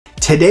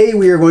Today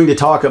we are going to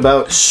talk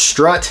about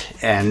strut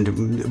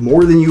and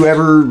more than you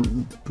ever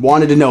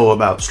wanted to know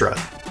about strut.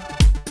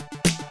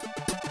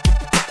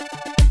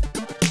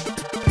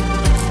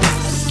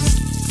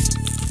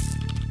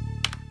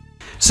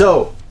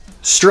 So,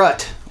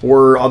 strut,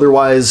 or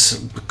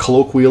otherwise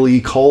colloquially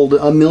called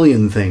a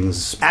million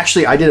things.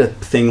 Actually, I did a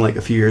thing like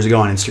a few years ago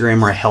on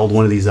Instagram where I held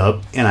one of these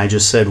up and I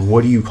just said,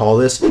 what do you call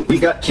this?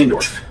 We've got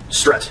Kindorf,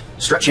 strut,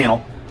 strut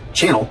channel,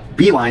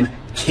 beeline,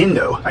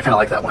 Kindo. I kind of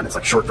like that one. It's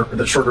like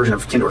the short version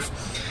of Kindorf.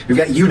 We've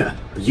got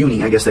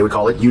Uni, I guess they would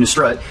call it,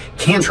 Unistrut,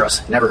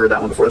 Cantruss, never heard that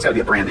one before, that's gotta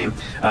be a brand name.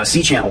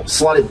 C-channel,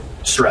 slotted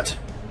strut,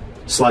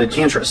 slotted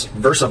Cantruss,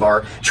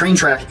 Versabar, train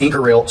track, anchor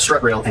rail,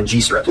 strut rail, and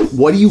G-strut.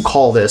 What do you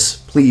call this?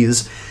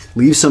 Please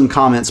leave some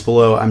comments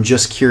below. I'm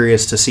just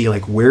curious to see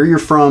like where you're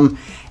from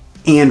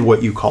and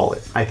what you call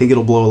it. I think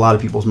it'll blow a lot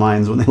of people's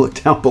minds when they look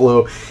down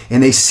below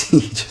and they see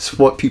just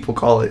what people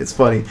call it. It's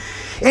funny.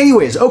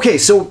 Anyways, okay,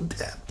 so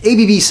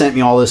ABB sent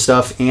me all this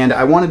stuff and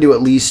I wanted to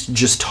at least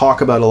just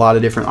talk about a lot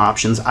of different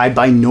options. I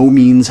by no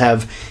means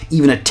have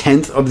even a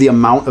tenth of the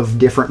amount of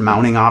different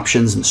mounting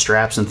options and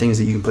straps and things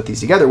that you can put these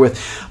together with,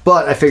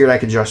 but I figured I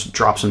could just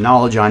drop some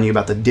knowledge on you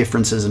about the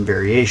differences and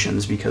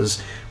variations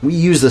because we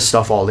use this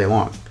stuff all day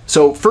long.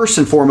 So first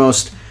and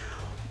foremost,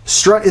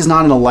 strut is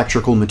not an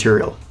electrical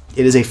material.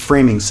 It is a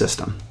framing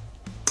system.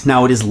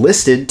 Now it is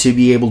listed to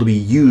be able to be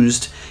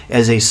used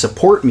as a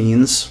support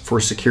means for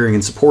securing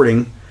and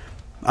supporting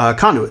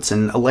conduits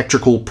and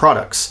electrical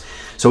products.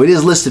 So it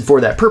is listed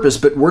for that purpose,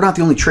 but we're not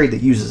the only trade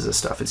that uses this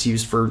stuff. It's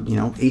used for, you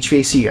know,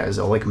 HVAC guys.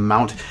 They'll like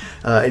mount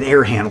an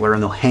air handler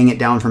and they'll hang it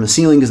down from a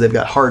ceiling because they've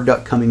got hard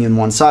duct coming in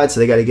one side, so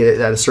they got to get it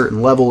at a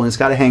certain level and it's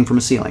got to hang from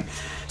a ceiling.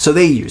 So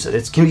they use it.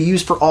 It can be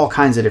used for all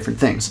kinds of different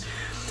things.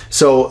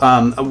 So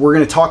we're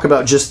going to talk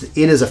about just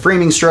it as a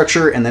framing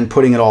structure and then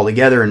putting it all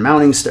together and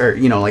mounting,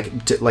 you know,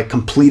 like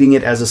completing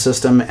it as a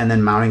system and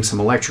then mounting some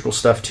electrical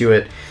stuff to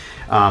it.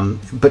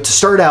 But to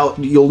start out,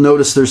 you'll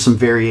notice there's some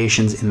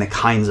variations in the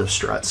kinds of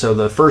strut. So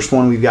the first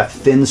one, we've got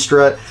thin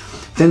strut.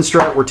 Thin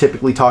strut, we're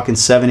typically talking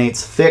 7/8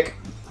 thick.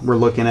 We're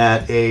looking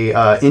at a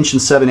 1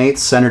 7/8 inch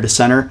center to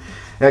center.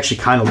 It actually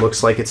kind of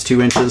looks like it's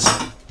 2 inches.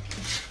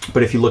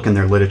 But if you look in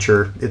their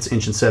literature, it's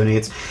 1 7/8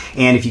 inch.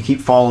 And if you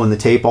keep following the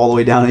tape all the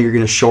way down, you're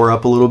going to shore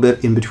up a little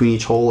bit in between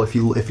each hole if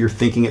you're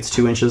thinking it's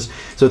 2 inches.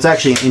 So it's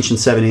actually an 1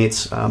 7/8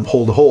 inch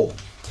hole to hole.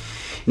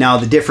 Now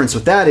the difference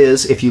with that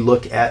is if you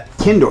look at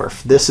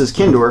Kindorf, this is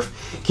Kindorf.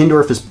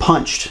 Kindorf is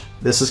punched.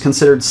 This is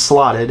considered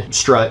slotted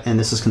strut and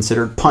this is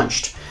considered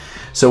punched.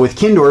 So with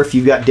Kindorf,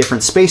 you've got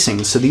different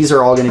spacings. So these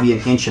are all going to be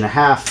 1.5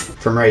 inches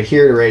from right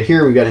here to right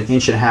here. We've got 1.5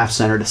 inches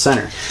center to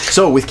center.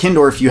 So with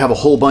Kindorf, you have a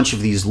whole bunch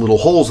of these little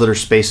holes that are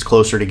spaced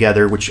closer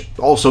together, which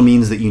also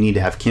means that you need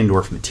to have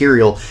Kindorf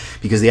material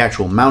because the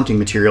actual mounting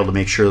material to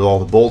make sure that all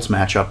the bolts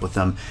match up with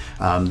them,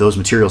 those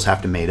materials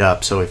have to mate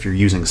up. So if you're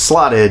using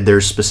slotted,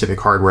 there's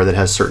specific hardware that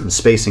has certain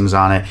spacings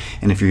on it.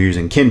 And if you're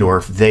using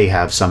Kindorf, they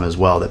have some as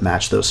well that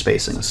match those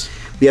spacings.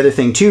 The other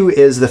thing too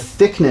is the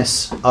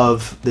thickness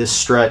of this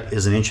strut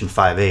is 1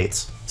 5/8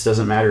 inches. It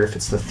doesn't matter if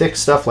it's the thick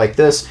stuff like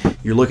this,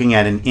 you're looking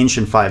at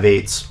 1 5/8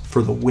 inches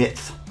for the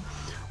width.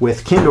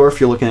 With Kindorf,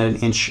 you're looking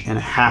at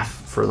 1.5 inches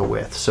for the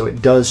width. So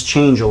it does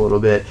change a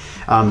little bit.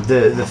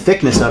 The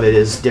thickness of it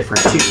is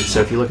different too. So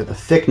if you look at the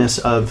thickness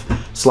of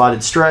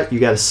slotted strut, you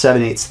got a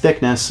 7/8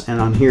 thickness, and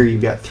on here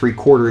you've got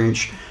 3/4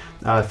 inch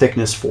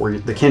thickness for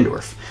the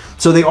Kindorf.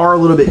 So they are a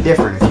little bit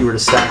different. If you were to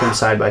stack them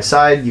side by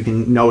side, you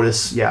can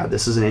notice, yeah,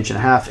 this is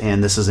 1.5 inches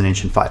and this is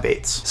 1 5/8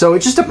 inches. So it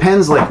just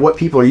depends like what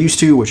people are used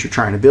to, what you're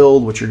trying to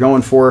build, what you're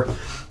going for.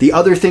 The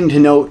other thing to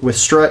note with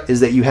strut is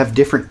that you have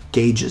different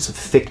gauges of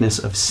thickness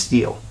of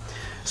steel.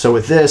 So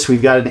with this,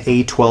 we've got an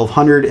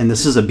A1200 and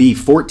this is a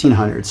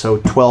B1400. So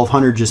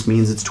 1200 just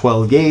means it's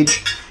 12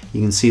 gauge.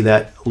 You can see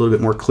that a little bit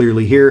more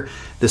clearly here.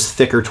 This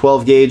thicker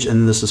 12 gauge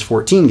and this is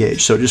 14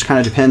 gauge. So it just kind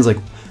of depends like,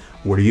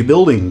 what are you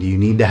building? Do you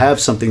need to have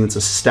something that's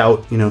a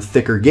stout, you know,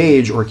 thicker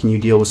gauge, or can you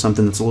deal with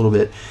something that's a little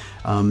bit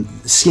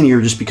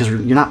skinnier just because you're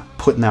not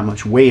putting that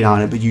much weight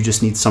on it, but you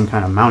just need some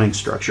kind of mounting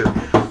structure?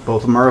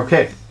 Both of them are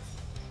okay.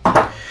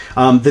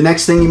 The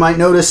next thing you might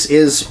notice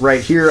is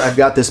right here, I've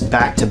got this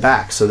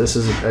back-to-back. So this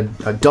is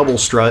a double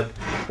strut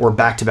or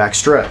back-to-back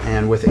strut.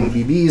 And with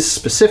ABBs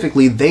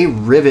specifically, they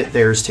rivet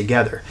theirs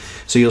together.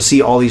 So you'll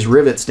see all these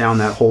rivets down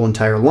that whole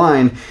entire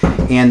line.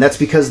 And that's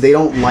because they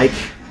don't like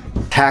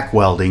tack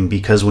welding,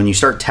 because when you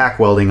start tack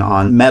welding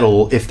on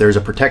metal, if there's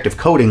a protective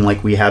coating,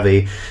 like we have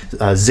a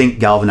zinc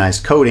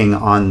galvanized coating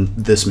on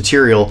this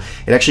material,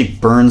 it actually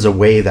burns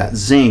away that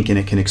zinc and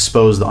it can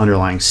expose the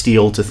underlying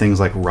steel to things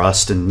like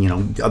rust and, you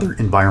know, other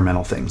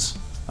environmental things.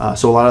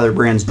 So a lot of other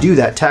brands do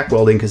that tack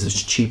welding because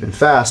it's cheap and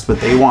fast, but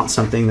they want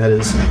something that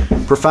is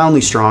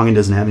profoundly strong and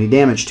doesn't have any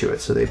damage to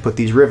it, so they put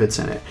these rivets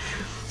in it.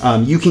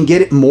 You can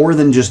get it more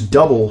than just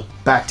double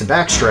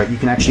back-to-back strut. You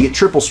can actually get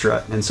triple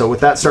strut. And so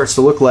what that starts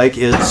to look like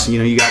is, you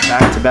know, you got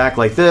back-to-back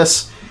like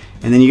this,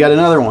 and then you got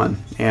another one,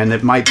 and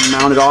it might be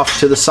mounted off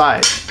to the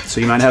side. So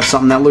you might have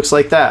something that looks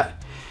like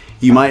that.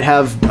 You might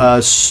have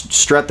a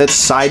strut that's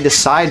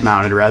side-to-side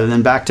mounted rather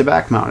than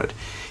back-to-back mounted.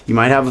 You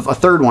might have a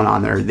third one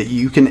on there that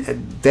you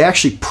can, they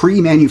actually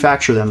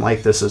pre-manufacture them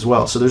like this as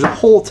well. So there's a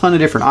whole ton of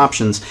different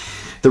options.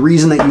 The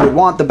reason that you would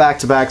want the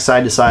back-to-back,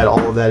 side-to-side,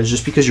 all of that is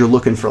just because you're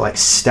looking for like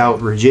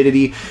stout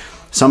rigidity.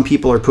 Some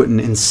people are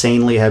putting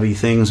insanely heavy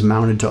things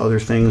mounted to other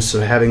things, so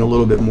having a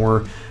little bit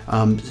more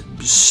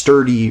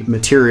sturdy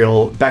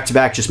material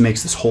back-to-back just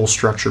makes this whole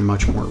structure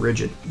much more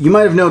rigid. You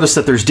might have noticed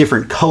that there's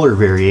different color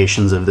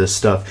variations of this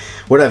stuff.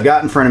 What I've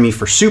got in front of me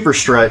for Super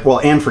Strut, well,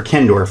 and for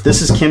Kindorf,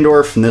 this is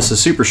Kindorf and this is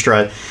Super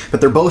Strut,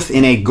 but they're both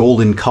in a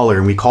golden color,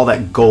 and we call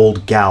that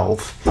gold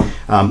galv.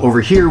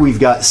 Over here we've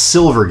got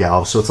silver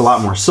galv, so it's a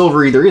lot more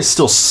silvery. There is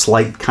still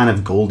slight kind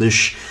of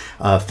goldish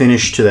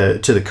finish to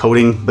the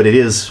coating, but it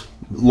is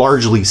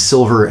largely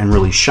silver and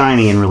really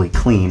shiny and really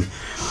clean.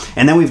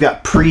 And then we've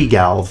got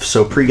pre-galv.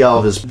 So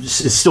pre-galv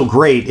is still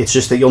great. It's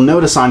just that you'll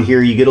notice on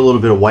here you get a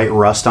little bit of white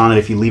rust on it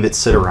if you leave it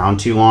sit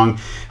around too long.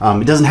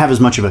 It doesn't have as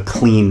much of a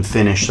clean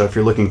finish. So if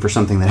you're looking for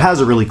something that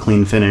has a really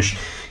clean finish,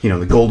 you know,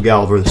 the gold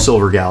galv or the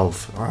silver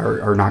galv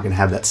are not going to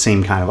have that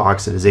same kind of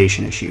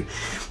oxidization issue.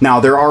 Now,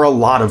 there are a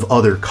lot of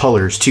other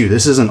colors too.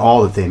 This isn't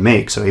all that they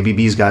make. So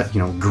ABB's got,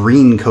 you know,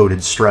 green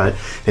coated strut.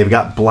 They've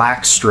got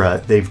black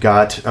strut. They've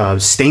got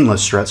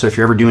stainless strut. So if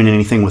you're ever doing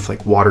anything with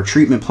like water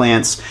treatment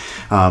plants,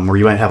 where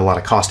you might have a lot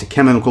of caustic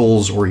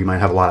chemicals, or you might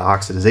have a lot of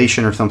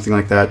oxidization or something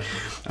like that,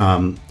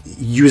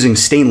 using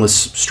stainless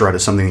strut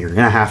is something that you're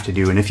going to have to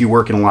do. And if you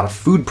work in a lot of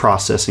food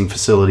processing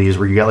facilities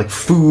where you got like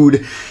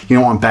food, you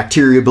don't want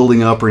bacteria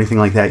building up or anything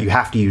like that, you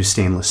have to use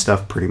stainless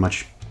stuff pretty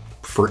much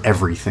for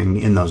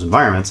everything in those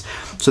environments.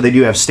 So they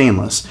do have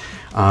stainless.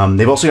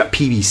 They've also got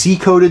PVC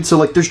coated, so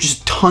like there's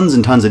just tons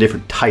and tons of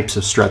different types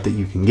of strut that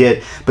you can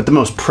get, but the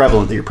most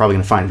prevalent that you're probably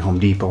going to find at Home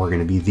Depot are going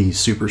to be these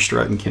Super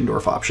Strut and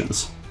Kindorf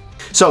options.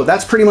 So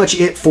that's pretty much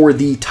it for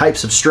the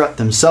types of strut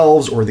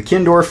themselves, or the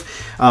Kindorf.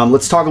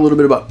 Let's talk a little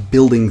bit about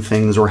building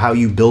things, or how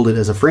you build it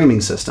as a framing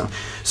system.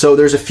 So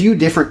there's a few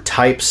different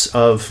types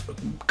of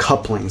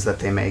couplings that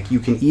they make. You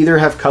can either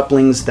have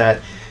couplings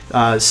that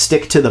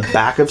stick to the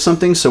back of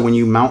something, so when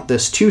you mount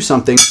this to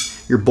something,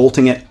 you're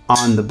bolting it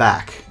on the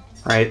back,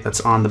 right?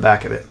 That's on the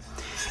back of it.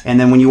 And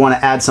then when you want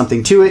to add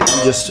something to it,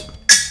 you just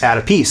add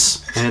a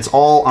piece, and it's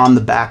all on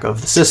the back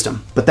of the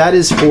system. But that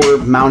is for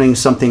mounting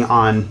something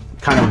on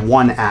kind of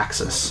one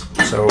axis.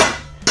 So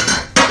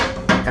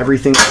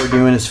everything that we're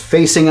doing is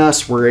facing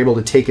us. We're able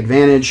to take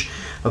advantage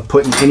of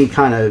putting any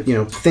kind of, you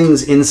know,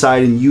 things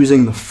inside and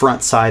using the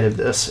front side of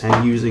this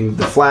and using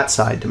the flat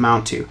side to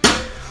mount to.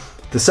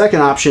 The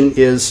second option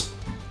is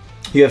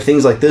you have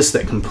things like this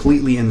that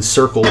completely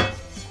encircle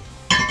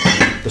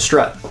the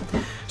strut.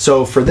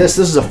 So for this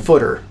is a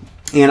footer.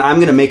 And I'm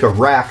going to make a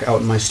rack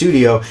out in my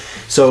studio.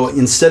 So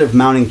instead of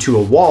mounting to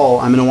a wall,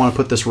 I'm going to want to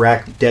put this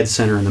rack dead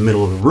center in the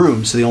middle of the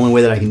room. So the only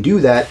way that I can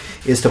do that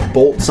is to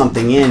bolt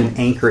something in and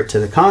anchor it to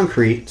the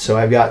concrete. So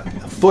I've got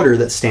a footer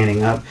that's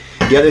standing up.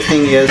 The other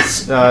thing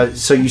is,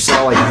 so you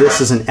saw like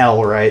this is an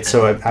L, right?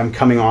 So I'm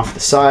coming off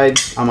the side,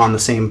 I'm on the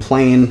same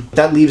plane.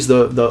 That leaves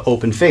the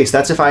open face.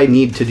 That's if I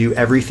need to do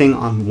everything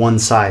on one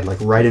side, like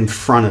right in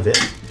front of it.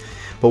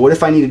 But what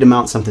if I needed to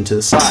mount something to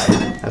the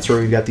side? That's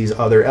where we've got these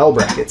other L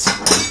brackets.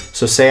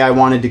 So say I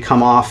wanted to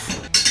come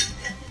off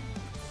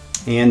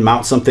and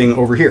mount something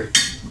over here.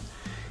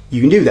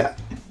 You can do that.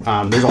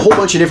 There's a whole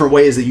bunch of different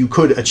ways that you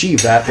could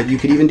achieve that, but you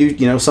could even do,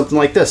 you know, something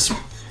like this.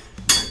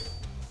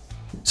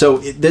 So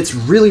that's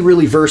really,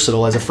 really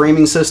versatile. As a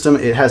framing system,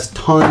 it has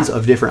tons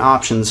of different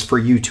options for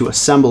you to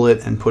assemble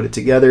it and put it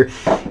together.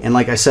 And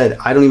like I said,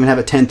 I don't even have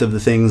a tenth of the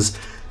things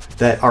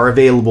that are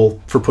available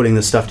for putting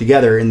this stuff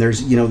together. And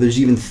there's, you know, there's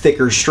even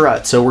thicker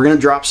strut. So we're going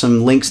to drop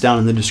some links down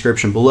in the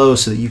description below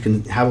so that you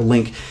can have a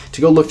link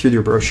to go look through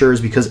their brochures,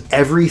 because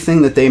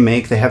everything that they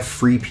make, they have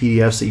free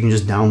PDFs that you can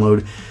just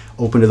download,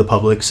 open to the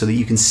public, so that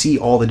you can see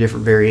all the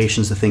different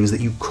variations of things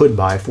that you could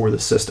buy for the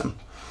system.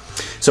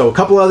 So a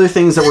couple other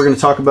things that we're going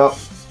to talk about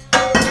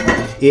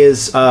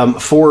is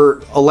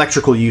for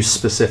electrical use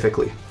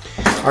specifically.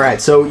 All right,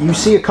 so you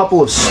see a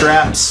couple of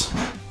straps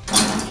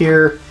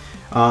here,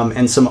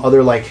 and some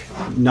other like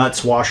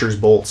nuts, washers,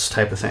 bolts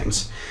type of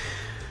things.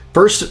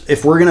 First,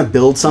 if we're going to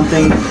build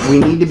something, we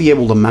need to be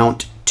able to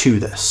mount to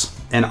this.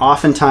 And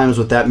oftentimes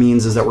what that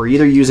means is that we're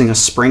either using a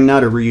spring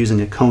nut or we're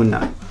using a cone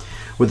nut.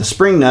 With a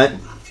spring nut,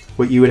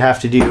 what you would have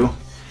to do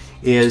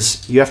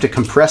is you have to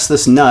compress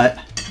this nut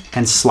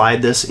and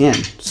slide this in.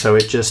 So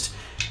it just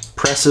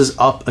presses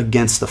up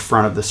against the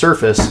front of the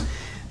surface.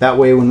 That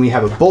way when we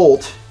have a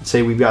bolt,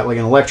 say we've got like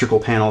an electrical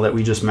panel that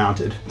we just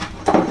mounted.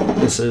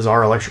 This is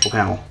our electrical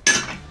panel.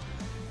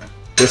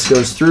 This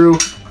goes through,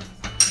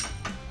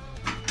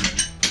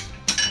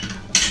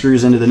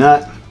 screws into the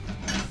nut,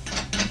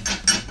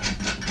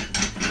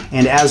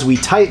 and as we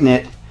tighten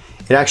it,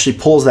 it actually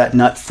pulls that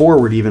nut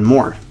forward even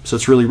more. So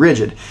it's really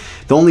rigid.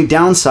 The only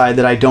downside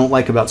that I don't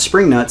like about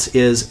spring nuts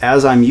is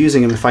as I'm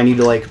using them, if I need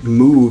to like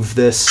move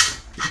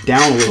this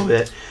down a little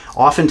bit,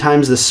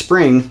 oftentimes the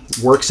spring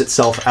works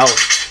itself out,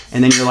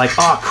 and then you're like,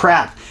 oh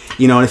crap.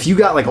 You know, and if you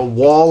got like a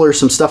wall or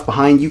some stuff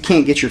behind, you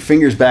can't get your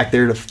fingers back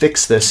there to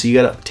fix this. So you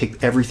got to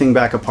take everything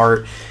back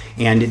apart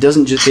And it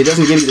doesn't give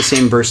you the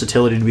same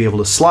versatility to be able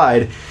to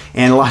slide,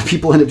 and a lot of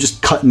people end up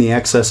just cutting the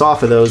excess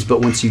off of those,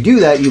 but once you do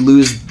that, you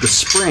lose the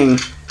spring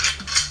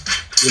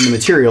in the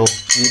material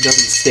and it doesn't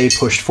stay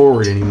pushed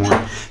forward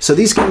anymore. So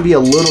these can be a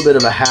little bit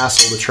of a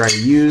hassle to try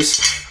to use.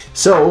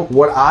 So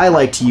what I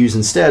like to use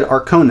instead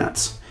are cone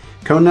nuts.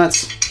 Cone nuts,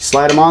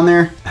 slide them on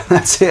there,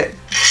 that's it.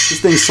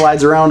 This thing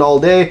slides around all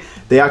day.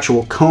 The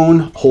actual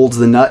cone holds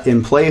the nut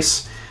in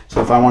place.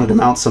 So if I wanted to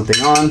mount something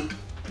on,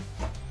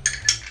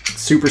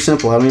 super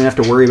simple. I don't even have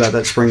to worry about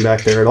that spring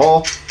back there at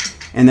all.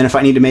 And then if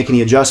I need to make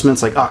any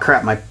adjustments, like, oh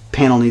crap, my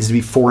panel needs to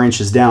be 4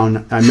 inches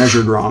down, I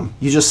measured wrong,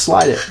 you just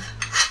slide it.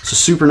 So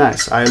super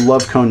nice. I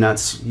love cone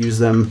nuts. Use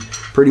them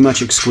pretty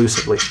much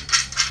exclusively.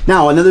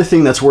 Now, another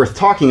thing that's worth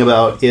talking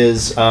about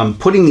is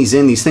putting these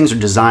in. These things are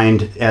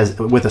designed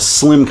with a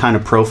slim kind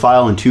of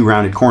profile and 2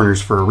 rounded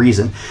corners for a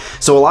reason.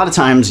 So a lot of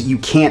times you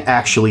can't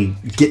actually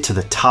get to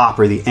the top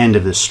or the end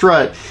of the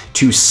strut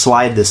to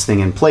slide this thing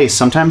in place.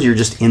 Sometimes you're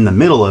just in the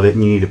middle of it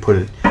and you need to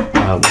put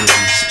one of these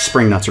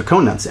spring nuts or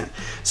cone nuts in.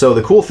 So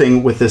the cool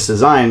thing with this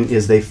design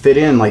is they fit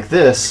in like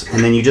this,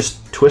 and then you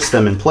just twist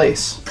them in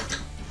place.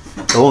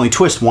 They'll only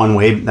twist one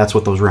way, that's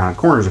what those round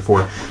corners are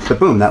for, but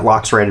boom, that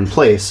locks right in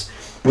place.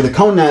 With a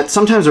cone nut,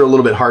 sometimes they're a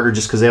little bit harder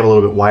just because they have a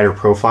little bit wider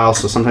profile,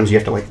 so sometimes you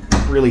have to like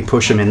really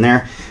push them in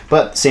there,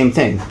 but same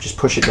thing, just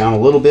push it down a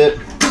little bit,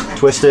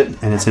 twist it,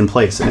 and it's in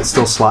place, and it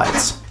still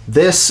slides.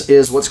 This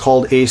is what's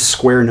called a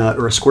square nut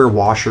or a square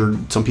washer.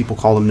 Some people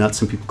call them nuts,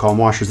 some people call them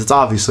washers. It's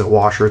obviously a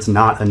washer, it's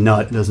not a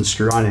nut, it doesn't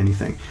screw on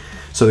anything.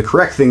 So the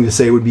correct thing to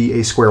say would be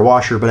a square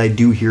washer, but I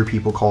do hear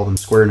people call them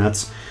square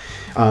nuts.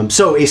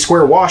 So a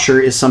square washer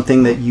is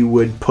something that you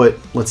would put,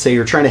 let's say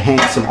you're trying to hang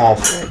some all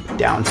thread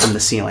down from the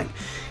ceiling,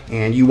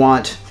 and you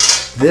want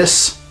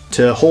this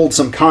to hold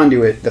some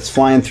conduit that's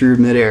flying through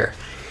midair.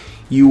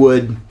 You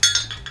would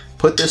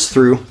put this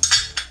through,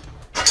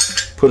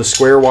 put a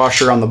square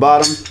washer on the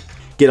bottom,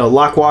 get a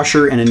lock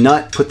washer and a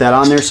nut, put that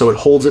on there so it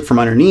holds it from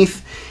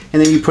underneath,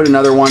 and then you put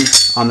another one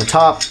on the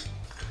top,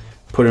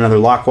 put another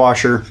lock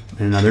washer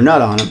and another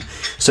nut on them.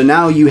 So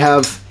now you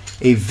have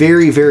a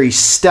very, very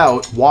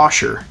stout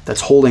washer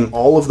that's holding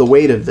all of the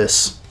weight of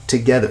this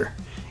together.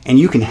 And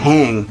you can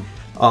hang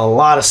a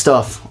lot of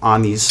stuff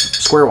on these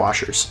square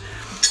washers.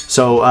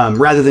 So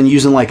rather than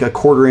using like a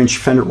 1/4 inch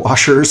fender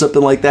washer or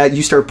something like that,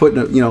 you start putting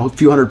a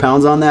few hundred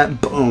pounds on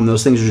that, boom,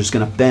 those things are just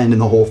gonna bend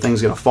and the whole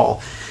thing's gonna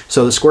fall.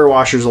 So the square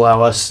washers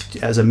allow us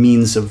as a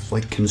means of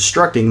like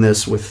constructing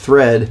this with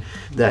thread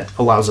that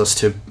allows us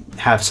to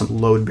have some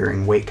load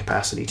bearing weight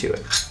capacity to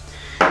it.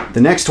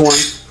 The next one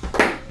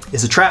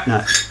is a trap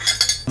nut.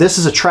 This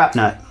is a trap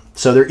nut,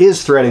 so there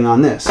is threading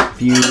on this.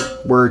 If you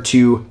were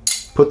to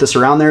put this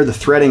around there, the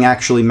threading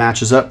actually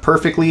matches up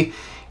perfectly,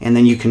 and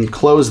then you can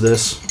close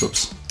this,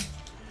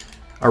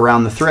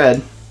 around the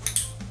thread,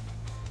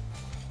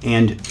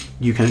 and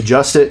you can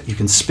adjust it, you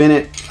can spin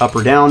it up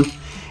or down,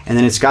 and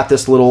then it's got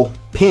this little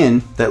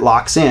pin that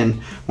locks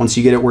in. Once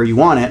you get it where you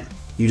want it,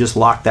 you just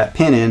lock that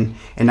pin in,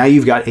 and now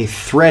you've got a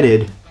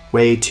threaded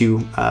way to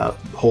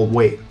hold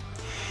weight.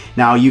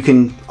 Now you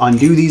can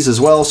undo these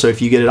as well, so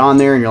if you get it on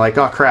there and you're like,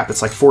 oh crap,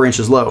 it's like 4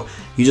 inches low,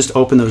 you just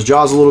open those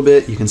jaws a little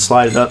bit, you can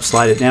slide it up,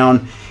 slide it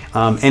down,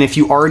 and if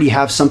you already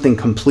have something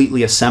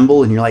completely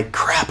assembled and you're like,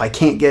 crap, I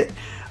can't get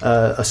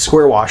a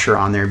square washer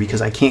on there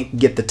because I can't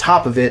get the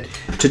top of it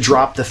to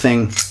drop the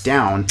thing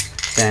down,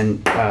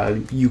 then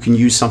you can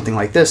use something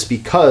like this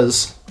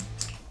because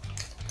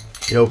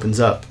it opens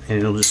up and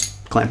it'll just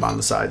clamp on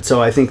the side.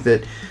 So I think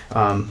that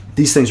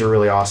these things are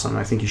really awesome.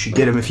 I think you should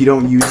get them. If you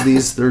don't use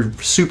these, they're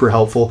super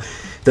helpful.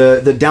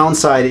 The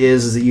downside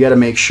is that you got to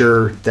make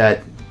sure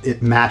that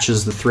it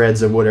matches the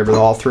threads of whatever the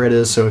all thread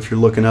is. So if you're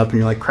looking up and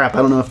you're like, crap, I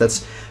don't know if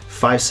that's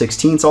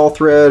 5/16 all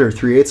thread or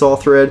 3/8 all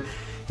thread,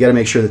 you got to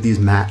make sure that these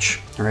match.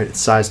 All right, it's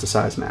size to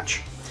size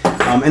match.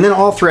 And then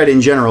all thread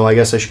in general, I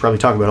guess I should probably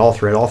talk about all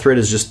thread. All thread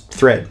is just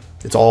thread.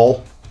 It's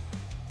all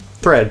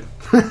thread.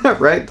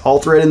 Right? All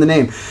thread in the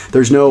name.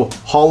 There's no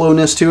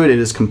hollowness to it. It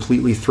is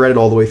completely threaded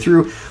all the way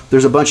through.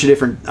 There's a bunch of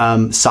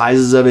different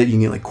sizes of it. You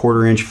can get like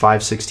 1/4 inch,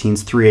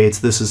 5/16,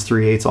 3/8. This is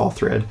 3/8 all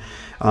thread.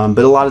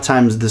 But a lot of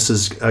times this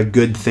is a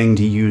good thing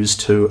to use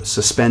to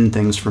suspend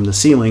things from the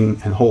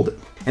ceiling and hold it.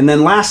 And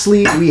then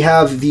lastly, we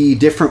have the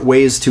different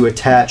ways to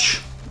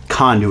attach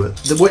conduit.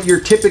 What you're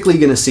typically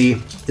going to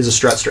see is a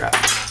strut strap.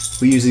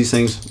 We use these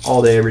things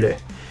all day, every day.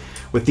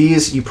 With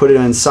these, you put it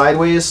in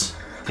sideways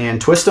and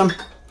twist them.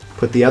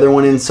 Put the other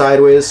one in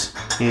sideways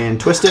and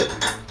twist it,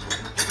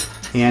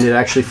 and it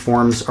actually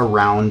forms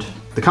around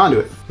the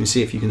conduit. You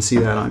see if you can see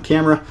that on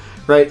camera,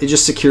 right? It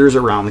just secures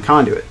around the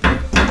conduit.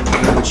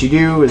 What you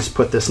do is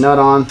put this nut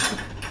on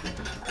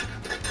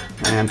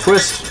and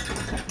twist,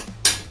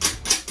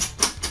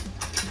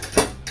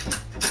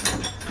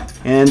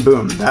 and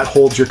boom, that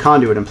holds your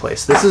conduit in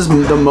place. This is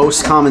the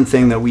most common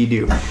thing that we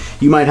do.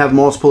 You might have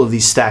multiple of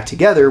these stacked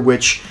together,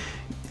 which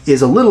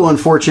is a little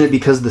unfortunate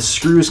because the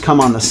screws come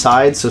on the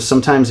side. So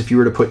sometimes if you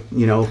were to put,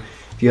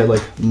 if you had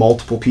like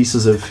multiple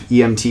pieces of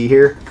EMT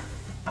here,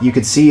 you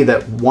could see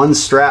that one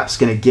strap's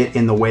going to get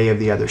in the way of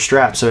the other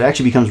strap. So it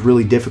actually becomes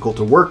really difficult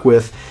to work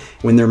with.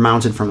 when they're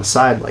mounted from a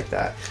side like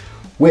that,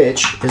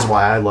 which is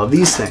why I love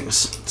these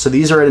things. So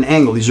these are at an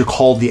angle. These are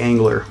called the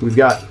angler. We've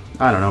got,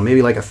 I don't know,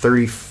 maybe like a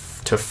 30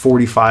 to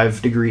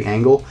 45 degree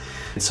angle.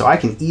 So I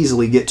can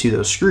easily get to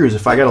those screws.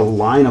 If I got a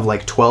line of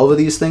like 12 of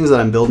these things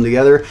that I'm building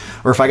together,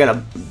 or if I got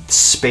a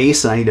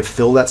space and I need to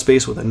fill that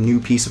space with a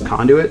new piece of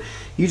conduit,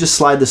 you just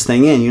slide this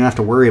thing in. You don't have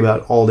to worry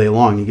about it all day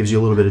long. It gives you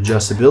a little bit of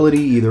adjustability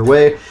either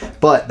way,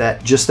 but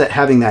that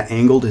having that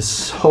angled is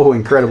so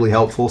incredibly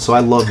helpful. So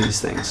I love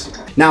these things.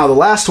 Now the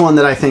last one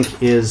that I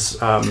think is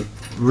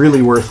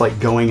really worth like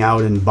going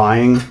out and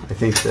buying. I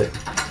think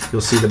that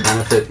you'll see the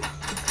benefit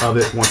of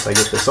it once I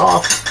get this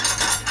off.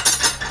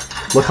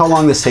 Look how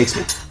long this takes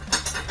me.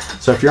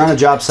 So if you're on a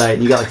job site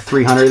and you got like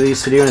 300 of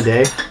these to do in a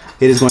day,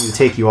 it is going to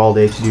take you all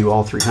day to do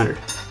all 300.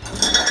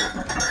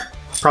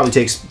 Probably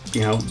takes,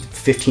 you know,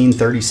 15,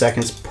 30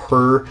 seconds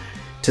per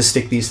to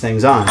stick these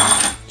things on.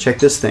 Check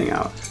this thing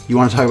out. You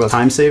want to talk about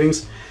time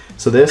savings?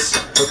 So this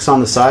hooks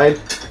on the side.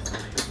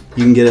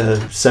 You can get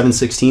a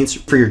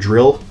 7/16 for your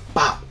drill.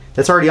 Bop.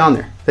 That's already on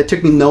there. That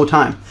took me no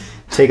time.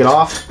 Take it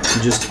off,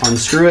 you just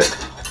unscrew it,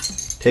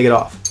 take it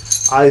off.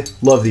 I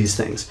love these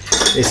things.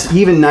 It's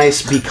even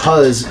nice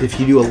because if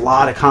you do a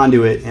lot of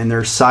conduit and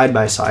they're side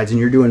by sides and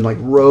you're doing like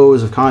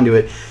rows of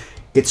conduit,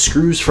 it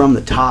screws from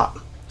the top.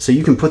 So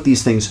you can put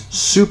these things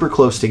super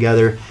close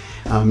together.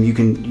 You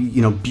can,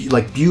 you know,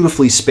 like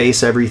beautifully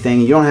space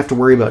everything. You don't have to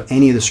worry about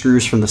any of the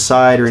screws from the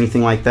side or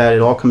anything like that.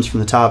 It all comes from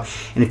the top.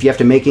 And if you have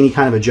to make any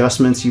kind of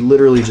adjustments, you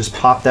literally just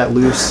pop that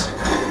loose,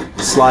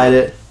 slide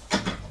it,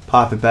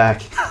 pop it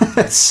back.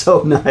 It's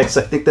so nice.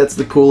 I think that's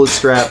the coolest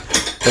strap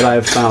that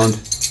I've found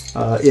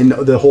in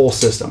the whole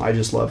system. I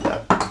just love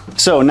that.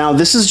 So now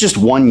this is just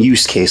one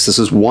use case. This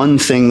is one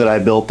thing that I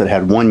built that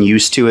had one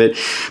use to it,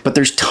 but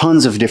there's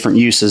tons of different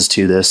uses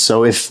to this.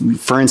 So if,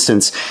 for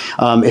instance,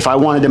 if I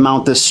wanted to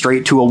mount this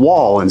straight to a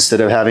wall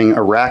instead of having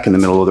a rack in the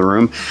middle of the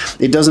room,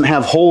 it doesn't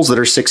have holes that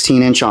are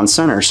 16" on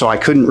center, so I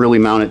couldn't really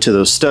mount it to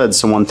those studs.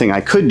 So one thing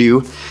I could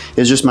do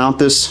is just mount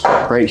this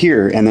right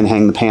here and then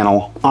hang the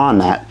panel on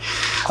that.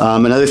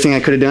 Another thing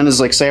I could have done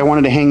is, like, say I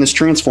wanted to hang this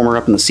transformer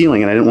up in the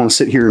ceiling and I didn't want to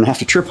sit here and have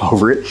to trip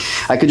over it.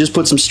 I could just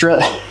put some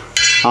strut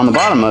on the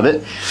bottom of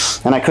it,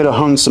 and I could have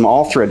hung some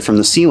all thread from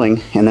the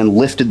ceiling and then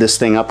lifted this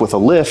thing up with a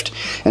lift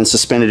and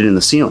suspended it in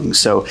the ceiling.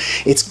 So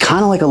it's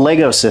kind of like a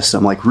Lego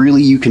system. Like,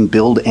 really, you can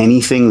build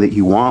anything that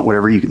you want,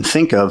 whatever you can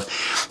think of,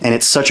 and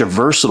it's such a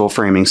versatile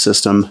framing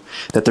system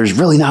that there's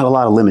really not a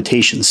lot of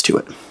limitations to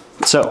it.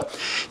 So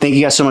thank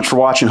you guys so much for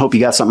watching. Hope you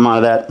got something out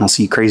of that, and I'll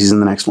see you crazies in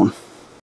the next one.